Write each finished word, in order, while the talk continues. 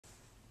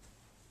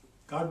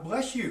God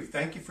bless you.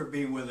 Thank you for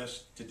being with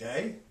us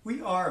today.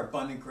 We are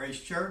Abundant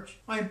Grace Church.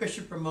 I am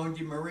Bishop Ramon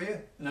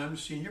DeMaria, and I'm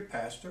the senior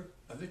pastor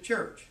of the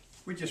church.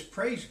 We just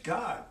praise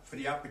God for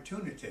the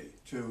opportunity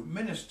to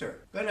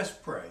minister. Let us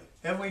pray.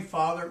 Heavenly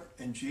Father,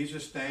 in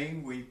Jesus'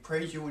 name, we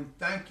praise you and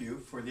thank you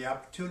for the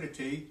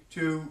opportunity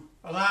to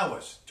allow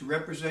us to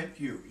represent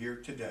you here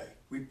today.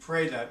 We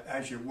pray that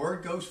as your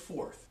word goes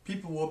forth,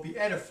 people will be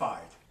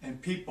edified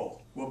and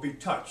people will be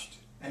touched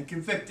and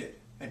convicted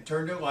and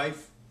turn their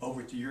life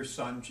over to your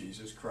Son,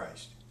 Jesus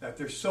Christ, that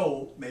their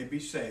soul may be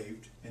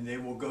saved and they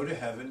will go to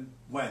heaven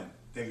when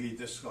they leave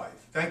this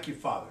life. Thank you,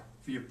 Father,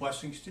 for your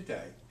blessings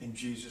today. In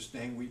Jesus'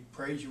 name we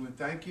praise you and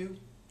thank you.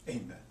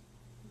 Amen.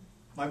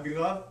 My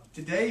beloved,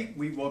 today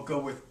we will go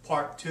with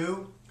part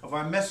 2 of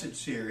our message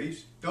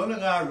series, Don't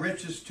Allow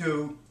Riches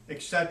to,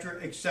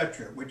 etc.,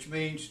 etc., which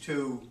means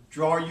to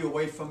draw you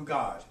away from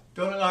God.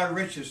 Don't allow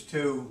riches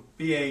to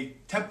be a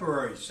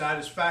temporary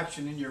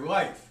satisfaction in your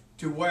life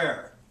to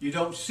where you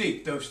don't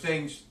seek those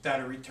things that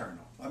are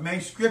eternal. Our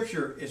main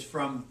scripture is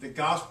from the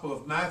Gospel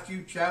of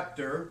Matthew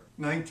chapter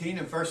 19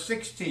 and verse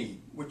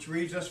 16, which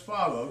reads as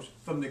follows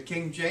from the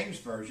King James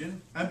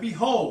Version. And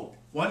behold,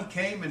 one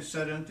came and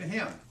said unto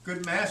him,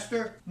 Good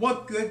master,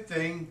 what good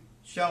thing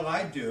shall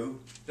I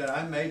do that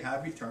I may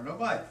have eternal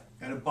life?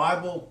 And the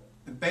Bible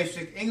in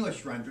basic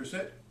English renders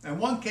it, and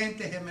one came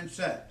to him and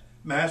said,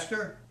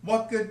 Master,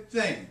 what good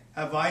thing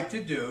have I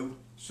to do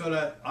so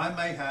that I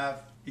may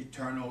have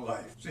eternal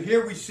life? So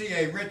here we see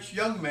a rich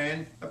young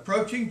man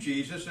approaching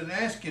Jesus and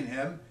asking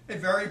him a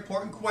very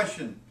important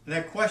question. And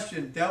that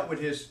question dealt with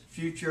his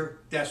future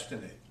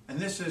destiny. And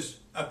this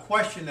is a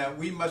question that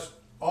we must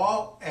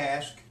all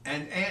ask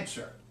and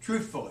answer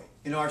truthfully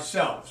in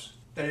ourselves.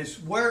 That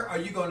is, where are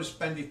you going to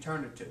spend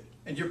eternity?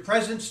 In your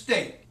present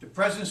state, the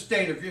present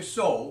state of your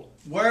soul,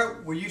 where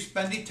will you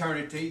spend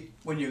eternity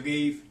when you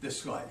leave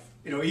this life?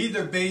 It'll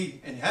either be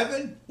in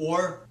heaven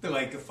or the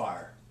lake of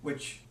fire,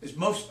 which is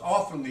most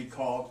oftenly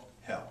called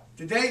hell.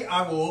 Today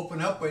I will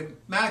open up with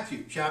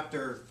Matthew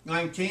chapter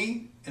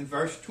 19 and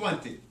verse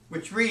 20,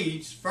 which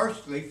reads,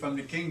 firstly from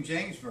the King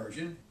James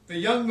Version, The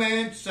young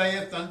man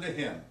saith unto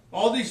him,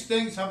 All these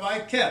things have I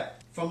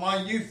kept from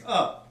my youth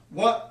up.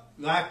 What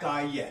lack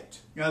I yet?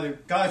 Now the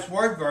God's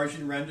Word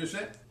version renders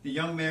it, the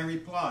young man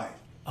replied,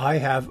 I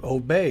have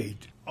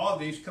obeyed all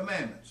these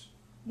commandments.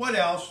 What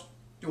else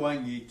do I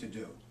need to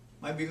do?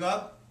 My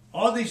beloved,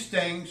 all these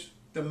things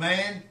the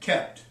man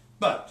kept,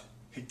 but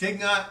he did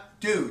not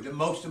do the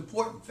most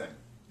important thing,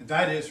 and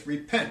that is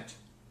repent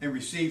and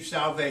receive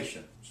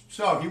salvation.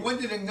 So he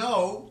wanted to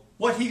know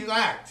what he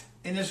lacked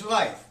in his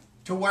life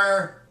to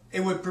where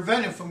it would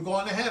prevent him from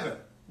going to heaven.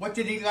 What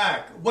did he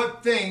lack?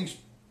 What things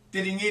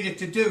did he need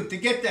to do to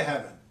get to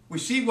heaven? We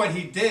see what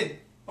he did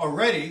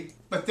already,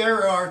 but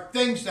there are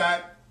things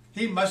that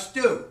he must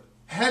do.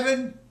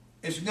 Heaven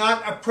is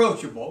not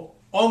approachable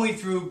only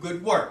through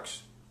good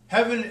works.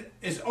 Heaven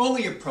is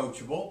only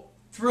approachable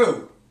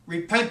through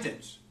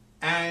repentance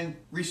and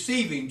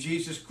receiving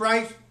Jesus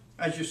Christ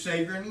as your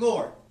Savior and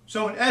Lord.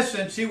 So in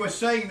essence, he was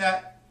saying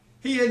that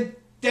he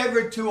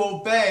endeavored to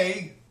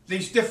obey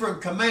these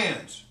different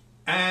commands,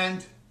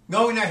 and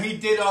knowing that he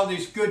did all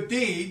these good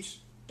deeds,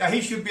 that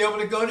he should be able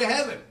to go to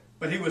heaven.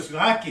 But he was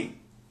lacking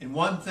in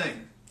one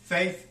thing,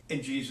 faith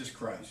in Jesus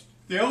Christ.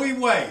 The only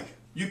way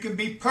you can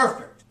be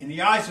perfect in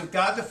the eyes of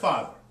God the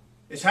Father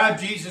is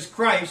have Jesus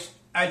Christ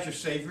as your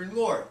Savior and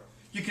Lord.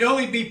 You can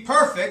only be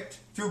perfect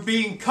through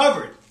being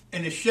covered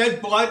in the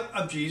shed blood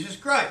of Jesus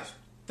Christ.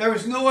 There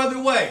is no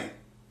other way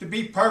to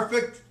be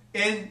perfect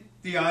in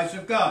the eyes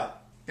of God.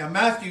 Now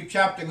Matthew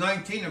chapter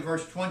 19 and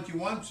verse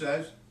 21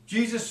 says,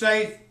 Jesus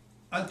saith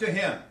unto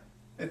him,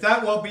 If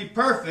thou wilt be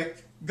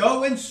perfect,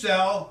 go and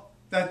sell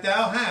that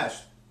thou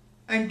hast,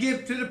 and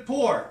give to the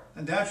poor,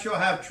 and thou shalt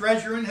have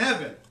treasure in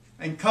heaven,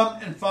 and come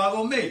and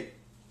follow me.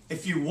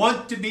 If you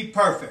want to be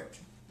perfect,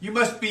 you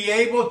must be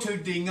able to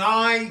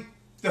deny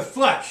the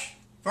flesh.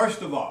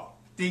 First of all,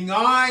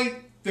 deny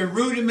the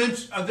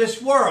rudiments of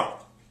this world.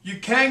 You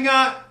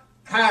cannot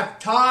have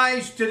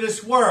ties to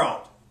this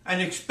world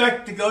and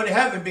expect to go to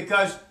heaven,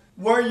 because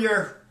where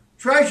your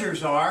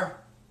treasures are,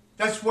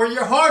 that's where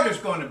your heart is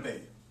going to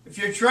be. If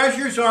your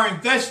treasures are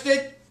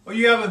invested, or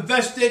you have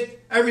invested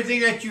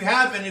everything that you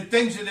have in the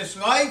things of this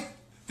life,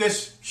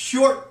 this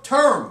short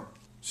term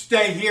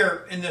stay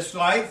here in this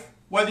life,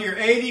 whether you're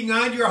 80,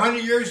 90, or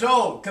 100 years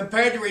old,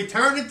 compared to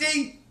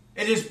eternity,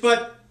 it is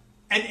but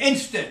an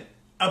instant,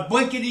 a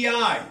blink of the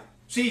eye.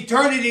 See,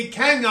 eternity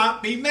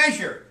cannot be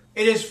measured.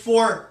 It is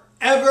for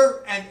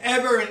ever and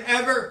ever and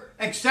ever,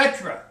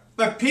 etc.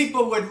 But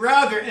people would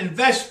rather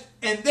invest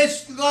in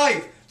this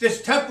life,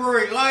 this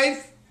temporary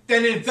life,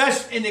 than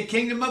invest in the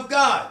kingdom of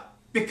God.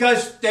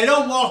 Because they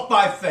don't walk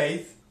by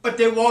faith, but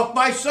they walk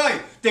by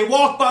sight. They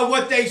walk by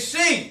what they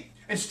see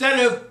instead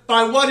of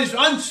by what is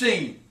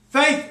unseen.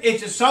 Faith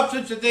is the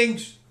substance of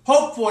things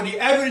hoped for, the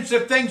evidence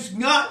of things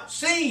not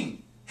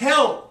seen.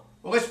 Hell,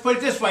 well, let's put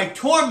it this way,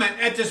 torment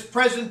at this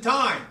present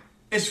time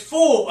is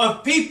full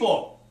of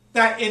people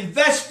that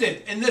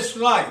invested in this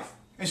life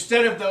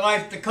instead of the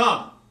life to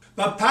come.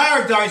 But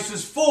paradise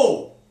is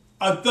full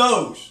of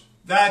those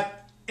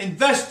that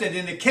invested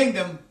in the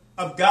kingdom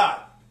of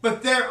God.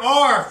 But there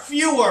are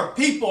fewer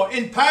people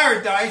in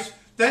paradise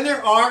than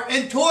there are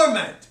in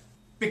torment,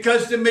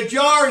 because the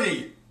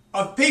majority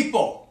of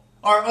people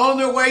are on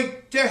their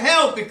way to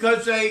hell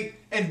because they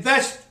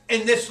invest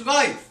in this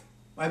life.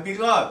 My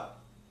beloved,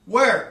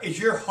 where is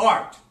your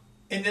heart?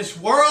 In this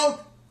world,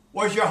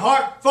 or is your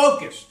heart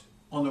focused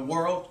on the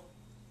world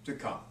to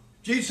come?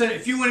 Jesus said,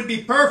 if you want to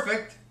be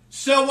perfect,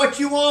 sell what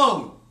you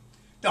own.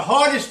 The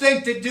hardest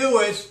thing to do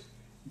is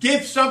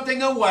give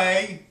something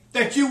away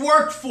that you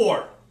worked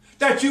for,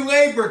 that you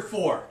labored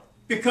for,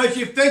 because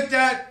you think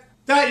that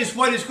that is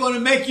what is going to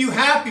make you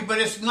happy, but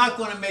it's not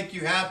going to make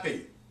you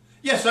happy.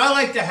 Yes, I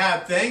like to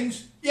have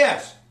things,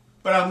 yes,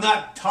 but I'm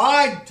not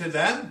tied to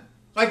them.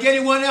 Like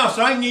anyone else,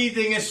 I need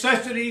the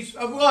necessities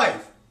of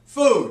life: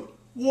 food,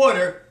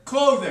 water,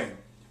 clothing,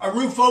 a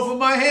roof over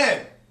my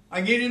head.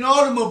 I need an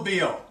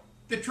automobile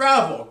to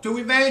travel, to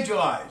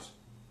evangelize.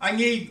 I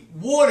need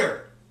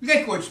water,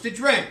 liquids to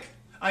drink.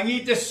 I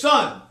need the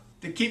sun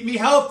to keep me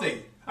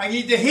healthy. I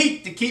need the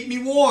heat to keep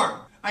me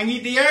warm. I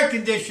need the air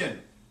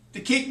condition to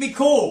keep me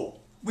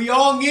cool. We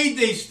all need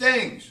these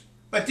things,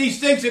 but these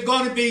things are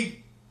going to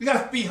be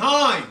left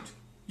behind.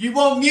 You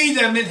won't need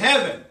them in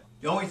heaven.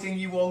 The only thing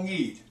you will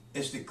need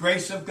is the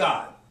grace of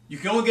God. You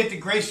can only get the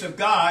grace of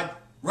God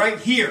right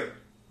here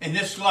in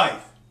this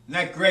life, and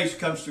that grace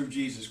comes through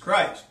Jesus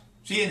Christ.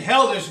 See, in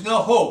hell there's no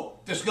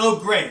hope, there's no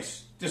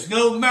grace, there's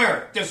no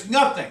merit, there's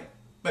nothing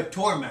but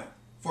torment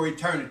for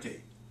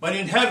eternity. But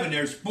in heaven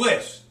there's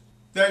bliss.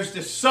 There's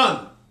the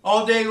sun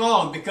all day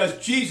long,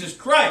 because Jesus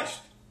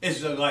Christ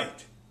is the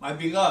light. My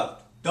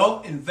beloved,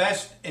 don't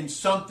invest in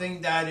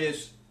something that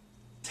is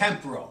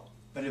temporal,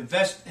 but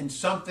invest in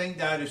something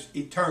that is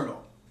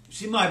eternal.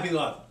 See, my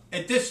beloved,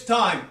 at this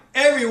time,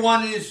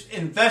 everyone is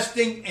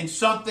investing in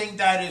something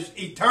that is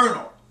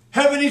eternal.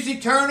 Heaven is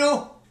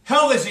eternal.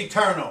 Hell is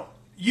eternal.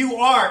 You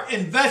are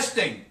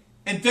investing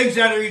in things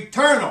that are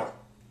eternal.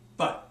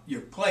 But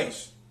your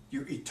place,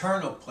 your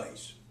eternal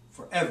place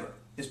forever,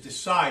 is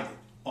decided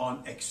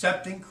on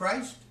accepting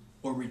Christ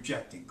or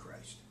rejecting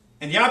Christ.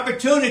 And the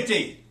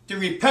opportunity to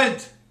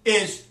repent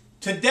is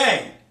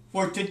today.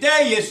 For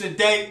today is the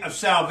day of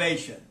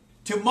salvation.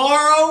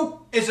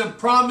 Tomorrow isn't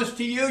promised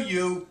to you.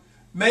 You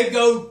may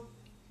go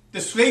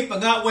to sleep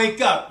and not wake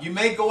up. You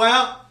may go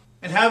out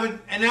and have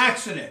an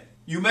accident.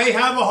 You may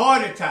have a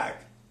heart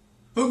attack.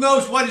 Who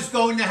knows what is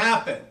going to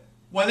happen?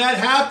 When that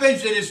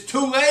happens, it is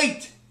too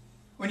late.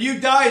 When you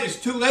die, it is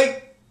too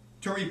late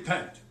to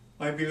repent.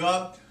 My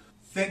beloved,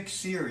 think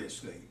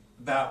seriously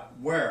about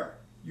where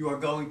you are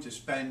going to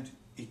spend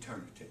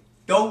eternity.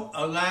 Don't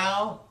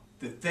allow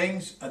the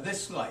things of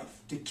this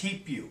life to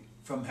keep you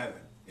from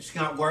heaven. It's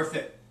not worth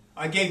it.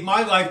 I gave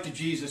my life to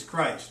Jesus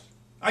Christ.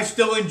 I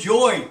still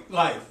enjoy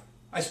life.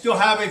 I still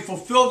have a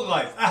fulfilled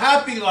life, a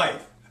happy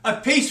life, a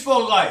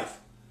peaceful life,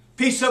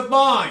 peace of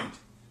mind,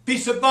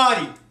 peace of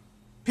body,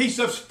 peace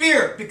of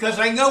spirit, because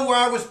I know where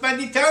I will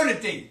spend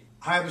eternity.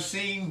 I have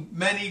seen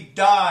many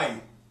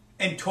die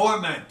in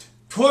torment,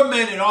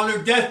 tormented on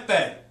their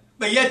deathbed,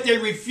 but yet they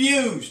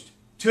refused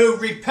to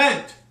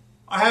repent.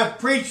 I have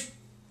preached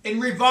in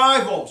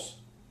revivals.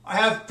 I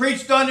have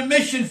preached on the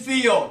mission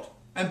field,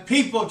 and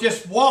people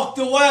just walked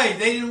away.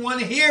 They didn't want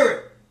to hear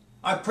it.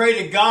 I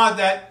pray to God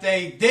that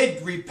they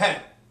did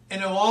repent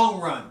in the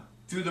long run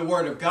through the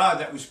word of God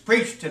that was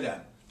preached to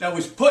them, that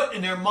was put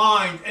in their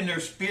mind and their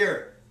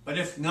spirit. But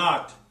if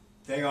not,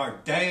 they are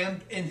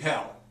damned in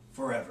hell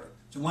forever.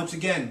 So once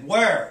again,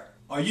 where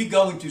are you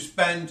going to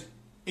spend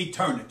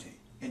eternity?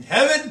 In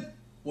heaven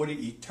or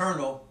the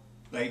eternal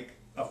lake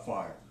of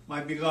fire? My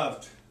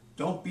beloved,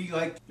 don't be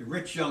like the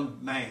rich young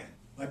man.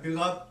 My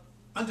beloved,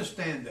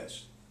 understand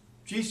this.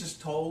 Jesus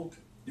told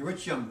the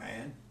rich young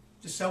man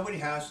to sell what he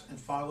has and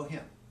follow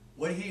him.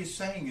 What he is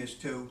saying is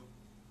to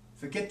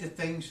forget the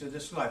things of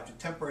this life, the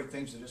temporary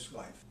things of this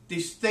life,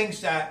 these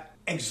things that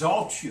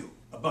exalt you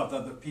above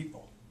other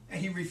people. And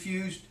he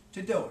refused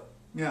to do it.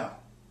 Now,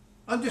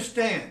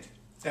 understand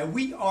that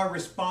we are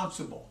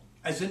responsible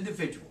as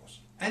individuals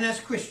and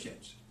as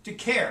Christians to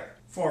care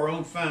for our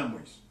own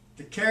families,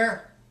 to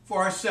care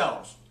for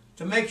ourselves,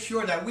 to make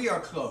sure that we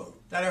are clothed,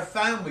 that our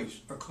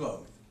families are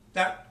clothed,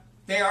 that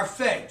they are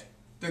fed,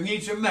 their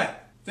needs are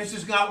met. This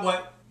is not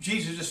what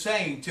Jesus is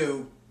saying,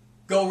 to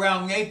go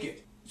around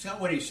naked. It's not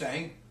what he's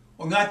saying.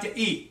 Or not to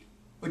eat,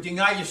 or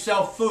deny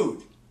yourself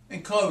food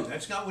and clothing.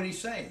 That's not what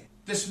he's saying.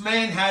 This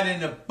man had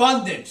an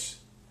abundance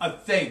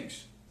of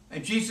things,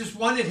 and Jesus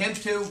wanted him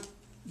to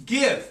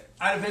give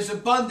out of his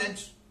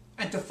abundance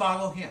and to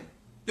follow him.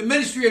 The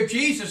ministry of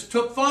Jesus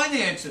took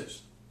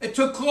finances. It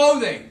took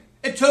clothing.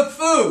 It took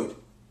food.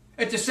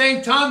 At the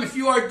same time, if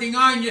you are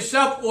denying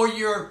yourself or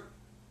your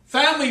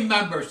family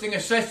members the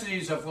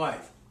necessities of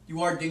life,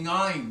 you are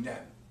denying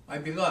them. My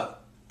beloved,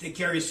 take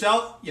care of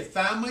yourself, your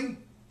family,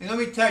 and let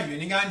me tell you, in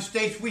the United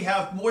States, we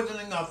have more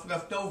than enough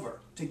left over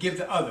to give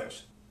to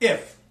others.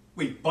 If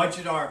we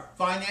budget our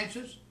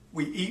finances,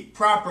 we eat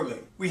properly,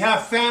 we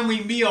have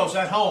family meals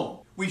at home,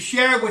 we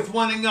share with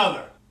one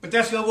another. But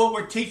that's not what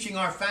we're teaching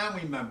our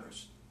family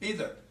members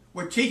either.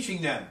 We're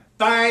teaching them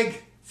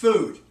bag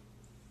food,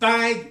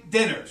 bag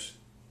dinners,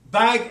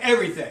 bag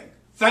everything,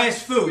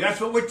 fast food.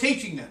 That's what we're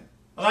teaching them.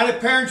 A lot of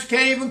parents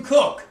can't even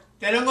cook.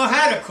 They don't know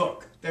how to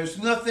cook. There's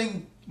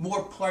nothing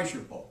more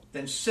pleasurable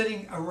than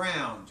sitting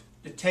around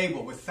the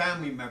table with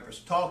family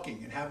members,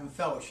 talking and having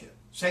fellowship,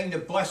 saying the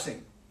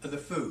blessing of the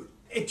food.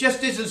 It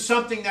just isn't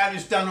something that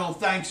is done on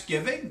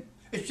Thanksgiving.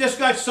 It's just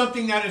not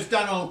something that is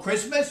done on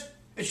Christmas.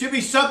 It should be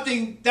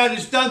something that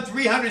is done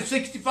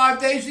 365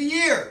 days a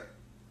year.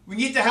 We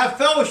need to have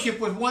fellowship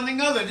with one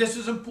another. This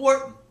is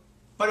important.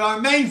 But our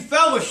main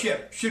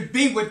fellowship should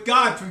be with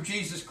God through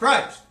Jesus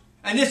Christ.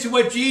 And this is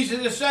what Jesus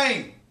is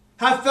saying.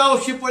 Have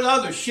fellowship with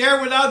others.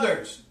 Share with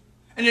others.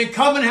 And then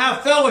come and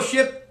have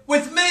fellowship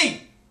with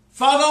me.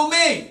 Follow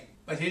me.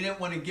 But he didn't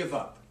want to give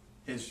up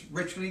his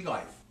richly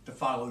life to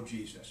follow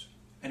Jesus.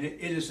 And it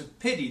is a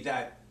pity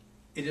that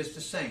it is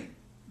the same.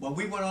 When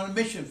we went on a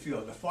mission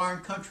field to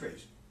foreign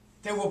countries,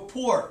 they were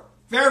poor,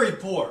 very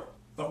poor.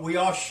 But we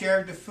all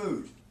shared the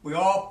food. We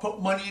all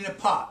put money in a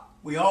pot.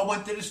 We all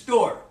went to the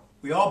store.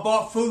 We all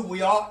bought food.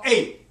 We all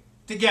ate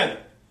together.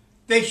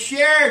 They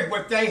shared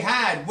what they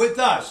had with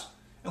us.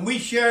 And we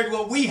shared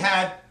what we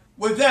had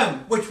with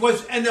them, which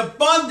was an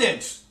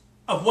abundance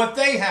of what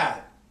they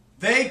had.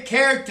 They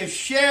cared to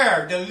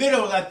share the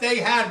little that they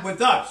had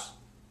with us.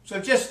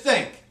 So just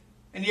think,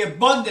 in the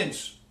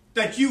abundance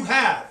that you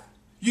have,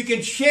 you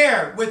can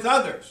share with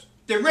others.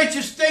 The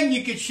richest thing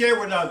you can share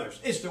with others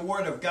is the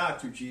Word of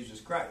God through Jesus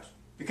Christ.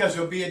 Because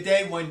there will be a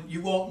day when you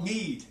won't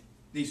need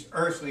these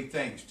earthly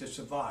things to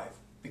survive.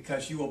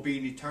 Because you will be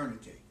in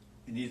eternity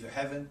in either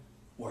heaven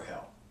or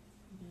hell.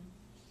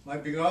 Mm-hmm. My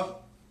beloved,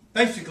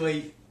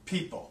 basically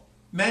people,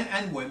 men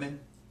and women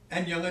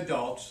and young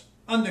adults,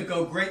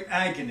 undergo great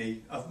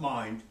agony of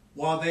mind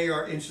while they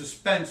are in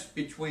suspense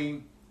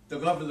between the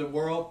love of the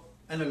world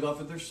and the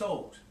love of their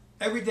souls.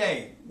 Every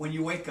day when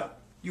you wake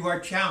up, you are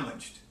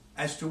challenged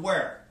as to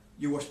where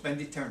you will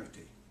spend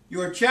eternity. You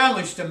are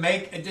challenged to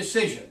make a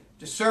decision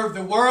to serve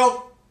the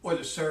world or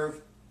to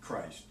serve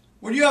Christ.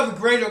 When you have a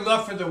greater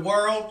love for the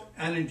world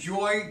and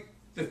enjoy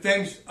the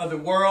things of the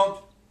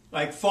world,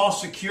 like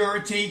false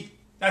security,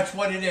 that's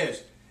what it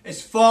is.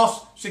 It's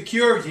false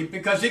security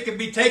because it can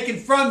be taken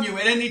from you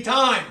at any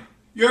time.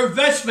 Your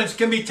investments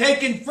can be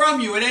taken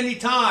from you at any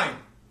time.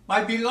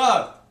 My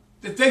beloved,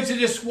 the things of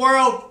this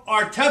world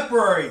are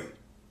temporary.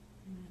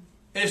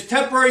 It is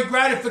temporary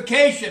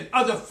gratification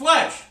of the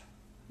flesh,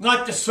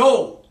 not the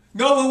soul.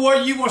 Knowing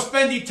where you will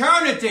spend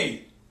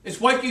eternity is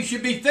what you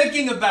should be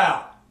thinking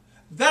about.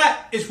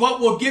 That is what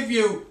will give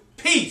you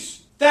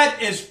peace.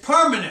 That is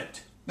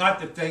permanent, not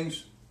the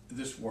things of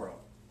this world.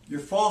 Your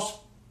false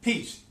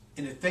peace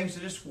in the things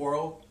of this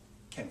world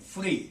can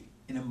flee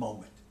in a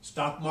moment.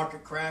 Stock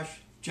market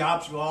crash,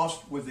 jobs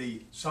lost with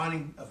the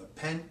signing of a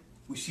pen.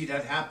 We see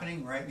that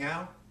happening right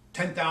now.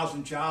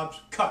 10,000 jobs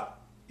cut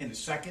in a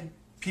second.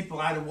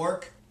 People out of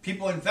work.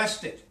 People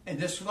invested in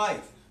this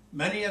life.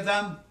 Many of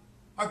them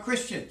are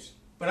Christians.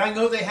 But I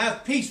know they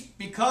have peace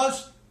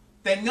because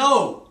they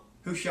know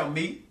who shall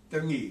meet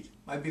their need.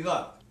 My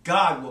beloved,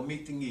 God will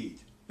meet the need.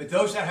 But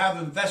those that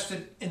have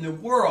invested in the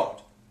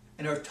world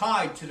and are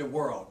tied to the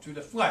world, to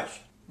the flesh,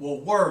 will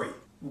worry,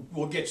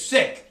 will get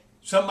sick.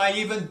 Some might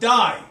even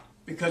die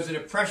because of the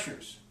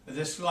pressures of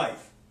this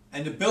life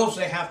and the bills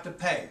they have to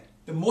pay,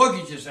 the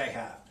mortgages they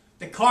have,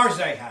 the cars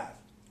they have.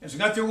 There's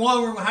nothing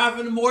wrong with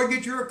having a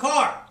mortgage or a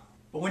car.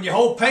 But when your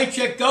whole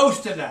paycheck goes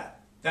to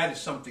that, that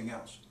is something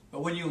else.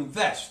 But when you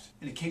invest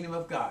in the kingdom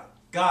of God,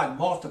 God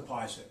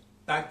multiplies it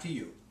back to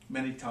you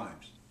many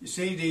times. You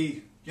see,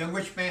 the young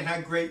rich man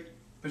had great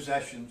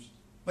possessions,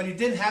 but he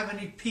didn't have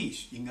any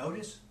peace. You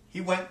notice?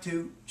 He went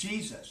to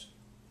Jesus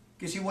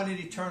because he wanted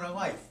eternal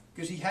life,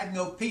 because he had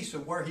no peace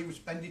of where he would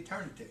spend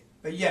eternity.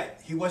 But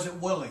yet, he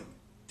wasn't willing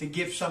to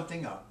give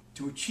something up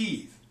to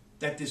achieve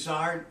that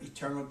desired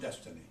eternal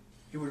destiny.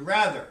 He would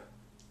rather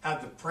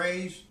have the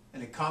praise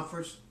and the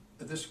comforts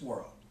of this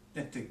world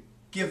than to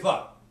give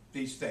up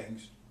these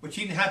things, which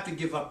he didn't have to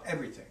give up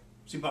everything.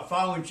 See, by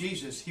following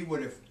Jesus, he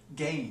would have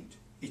gained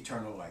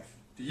eternal life.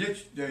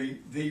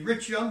 The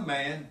rich young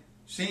man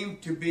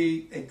seemed to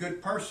be a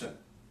good person.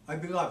 My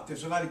beloved,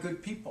 there's a lot of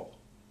good people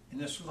in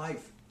this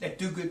life that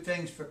do good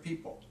things for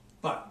people.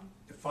 But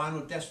the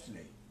final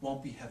destiny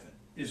won't be heaven.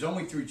 It is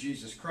only through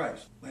Jesus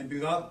Christ. My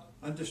beloved,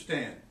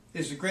 understand, it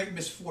is a great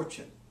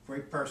misfortune for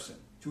a person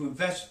to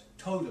invest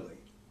totally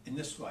in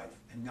this life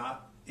and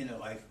not in a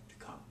life to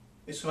come.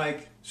 It's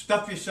like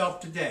stuff yourself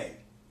today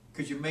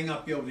because you may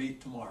not be able to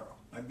eat tomorrow.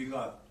 My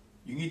beloved,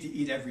 you need to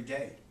eat every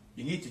day.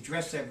 You need to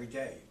dress every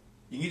day.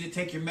 You need to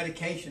take your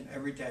medication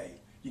every day.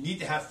 You need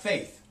to have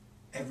faith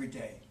every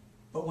day.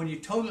 But when you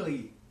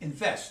totally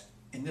invest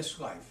in this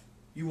life,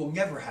 you will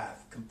never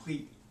have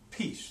complete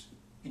peace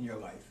in your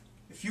life.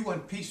 If you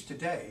want peace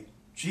today,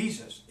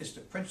 Jesus is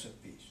the Prince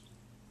of Peace.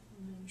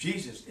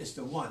 Jesus is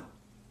the one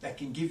that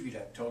can give you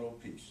that total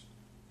peace.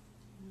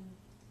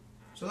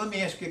 So let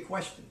me ask you a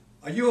question.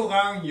 Are you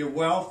allowing your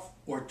wealth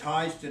or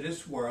ties to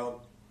this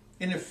world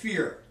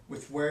interfere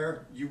with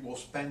where you will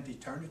spend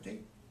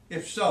eternity?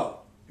 If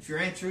so, if your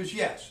answer is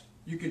yes,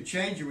 you can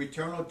change your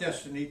eternal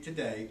destiny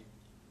today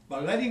by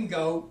letting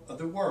go of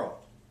the world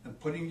and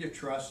putting your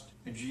trust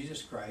in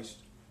Jesus Christ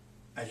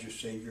as your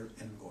Savior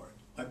and Lord.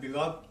 My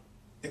beloved,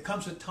 there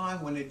comes a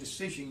time when a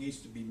decision needs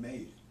to be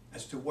made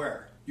as to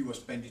where you will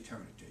spend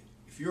eternity.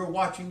 If you're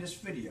watching this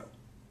video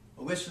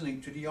or listening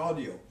to the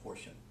audio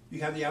portion, you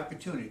have the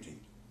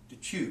opportunity to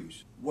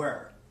choose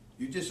where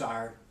you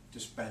desire to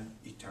spend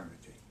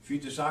eternity. If you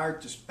desire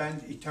to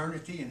spend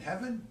eternity in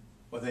heaven,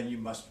 well, then you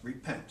must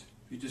repent.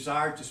 If you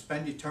desire to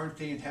spend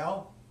eternity in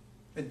hell,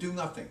 then do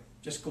nothing.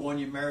 Just go on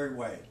your merry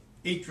way.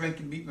 Eat, drink,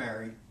 and be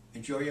merry.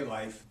 Enjoy your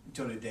life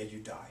until the day you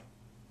die.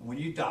 And when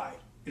you die,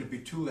 it'll be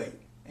too late.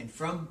 And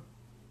from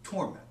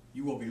torment,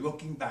 you will be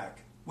looking back,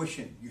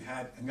 wishing you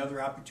had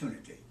another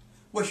opportunity,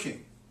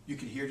 wishing you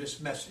could hear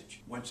this message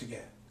once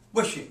again,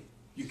 wishing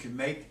you could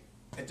make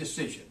a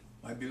decision.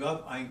 My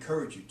beloved, I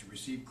encourage you to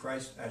receive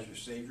Christ as your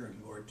Savior and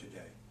Lord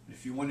today. And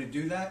if you want to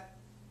do that,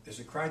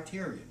 there's a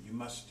criterion. You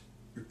must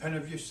repent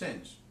of your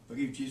sins,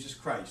 believe Jesus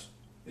Christ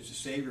is the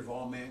Savior of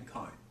all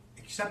mankind,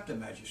 accept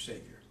Him as your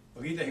Savior,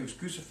 believe that He was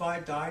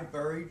crucified, died,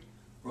 buried,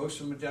 rose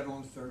from the dead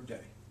on the third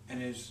day,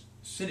 and is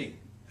sitting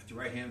at the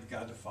right hand of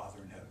God the Father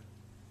in heaven.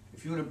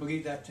 If you want to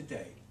believe that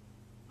today,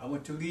 I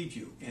want to lead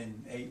you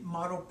in a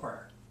model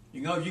prayer.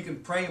 You know, you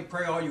can pray and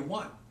pray all you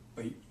want,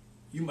 but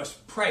you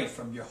must pray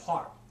from your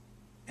heart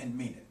and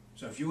mean it.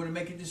 So if you want to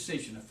make a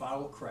decision to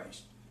follow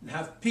Christ and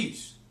have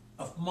peace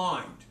of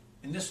mind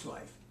in this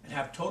life and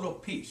have total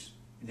peace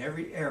in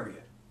every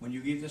area when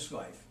you leave this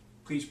life,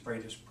 please pray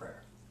this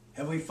prayer.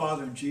 Heavenly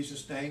Father, in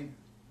Jesus' name,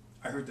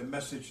 I heard the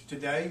message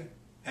today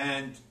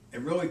and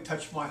it really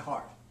touched my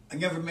heart. I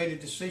never made a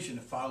decision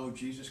to follow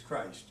Jesus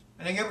Christ,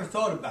 and I never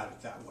thought about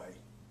it that way.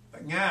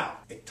 But now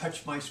it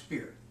touched my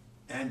spirit,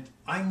 and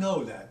I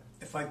know that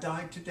if I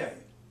died today,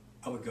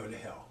 I would go to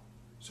hell.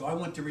 So I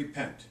want to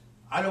repent.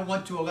 I don't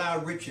want to allow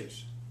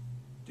riches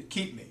to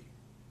keep me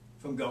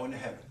from going to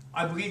heaven.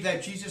 I believe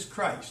that Jesus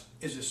Christ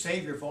is the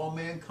Savior of all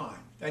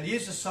mankind, that He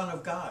is the Son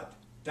of God,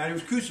 that He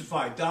was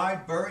crucified,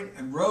 died, buried,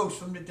 and rose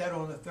from the dead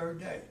on the third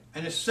day,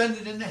 and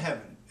ascended into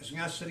heaven, is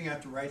now sitting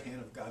at the right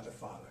hand of God the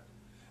Father,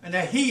 and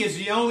that He is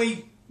the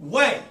only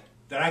way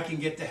that I can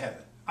get to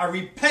heaven. I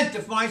repent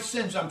of my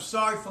sins. I'm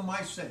sorry for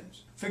my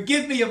sins.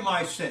 Forgive me of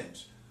my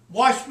sins.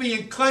 Wash me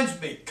and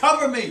cleanse me.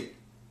 Cover me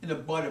in the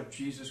blood of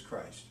Jesus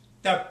Christ.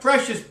 That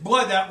precious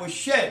blood that was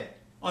shed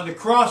on the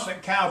cross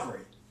at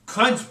Calvary.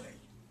 Cleanse me.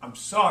 I'm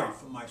sorry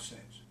for my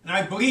sins. And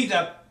I believe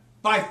that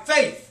by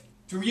faith,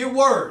 through your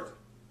word,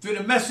 through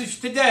the message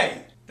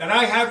today, that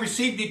I have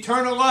received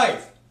eternal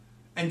life.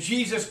 And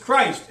Jesus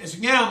Christ is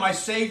now my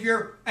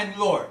Savior and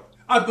Lord.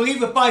 I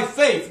believe it by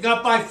faith,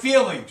 not by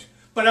feelings.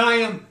 But I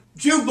am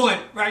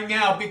jubilant right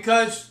now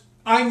because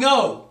I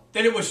know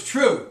that it was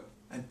true.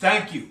 And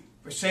thank you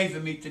for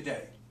saving me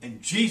today. In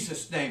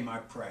Jesus' name I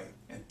pray.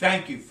 And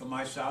thank you for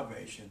my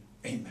salvation.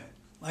 Amen.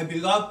 My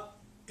beloved,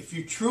 if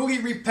you truly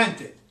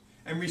repented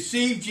and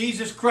received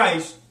Jesus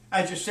Christ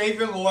as your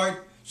Savior and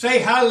Lord, say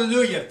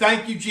hallelujah.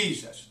 Thank you,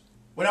 Jesus.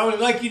 What I would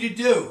like you to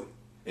do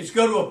is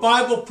go to a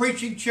Bible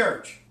preaching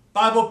church,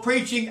 Bible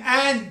preaching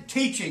and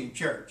teaching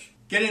church.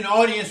 Get an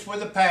audience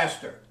with a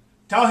pastor.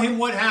 Tell him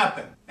what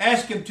happened.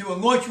 Ask him to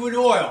anoint you with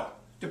oil,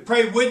 to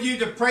pray with you,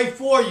 to pray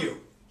for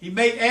you. He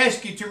may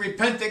ask you to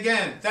repent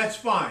again. That's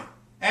fine.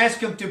 Ask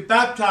him to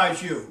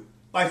baptize you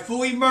by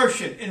full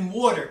immersion in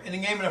water in the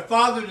name of the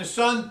Father, the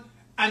Son,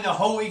 and the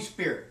Holy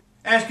Spirit.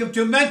 Ask him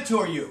to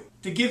mentor you,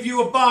 to give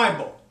you a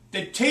Bible,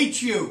 to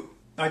teach you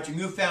about your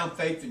newfound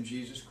faith in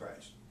Jesus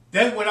Christ.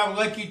 Then what I would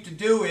like you to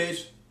do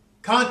is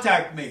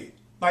contact me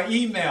by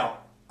email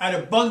at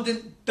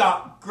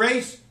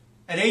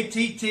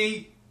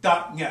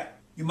abundant.grace@att.net.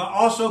 You might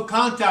also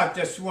contact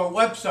us through our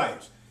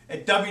websites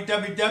at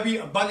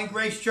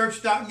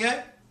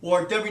www.abundantgracechurch.net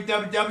or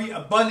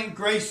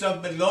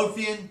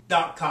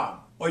www.abundantgraceofmidlothian.com.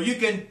 Or you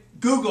can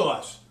Google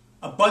us,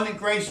 Abundant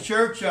Grace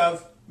Church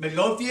of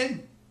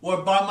Midlothian,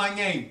 or by my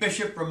name,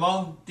 Bishop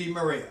Ramon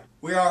DeMaria.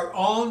 We are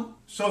on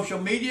social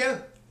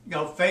media,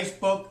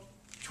 Facebook,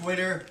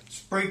 Twitter,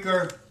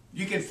 Spreaker.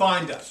 You can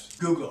find us.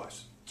 Google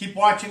us. Keep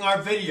watching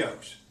our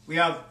videos. We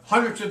have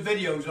hundreds of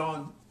videos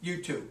on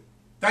YouTube.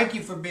 Thank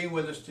you for being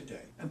with us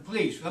today. And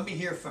please, let me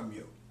hear from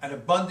you at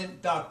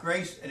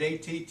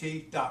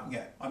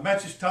abundant.grace@att.net. Our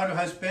message title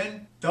has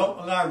been, Don't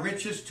Allow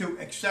Riches to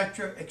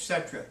etc.,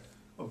 etc.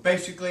 Well,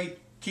 basically,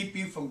 keep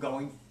you from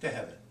going to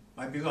heaven.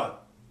 My beloved,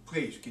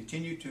 please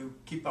continue to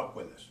keep up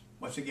with us.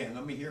 Once again,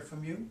 let me hear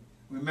from you.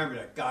 Remember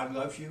that God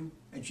loves you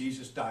and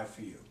Jesus died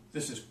for you.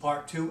 This is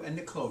part 2 and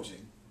the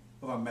closing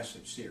of our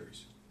message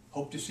series.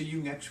 Hope to see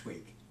you next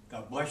week.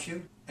 God bless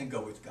you and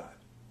go with God.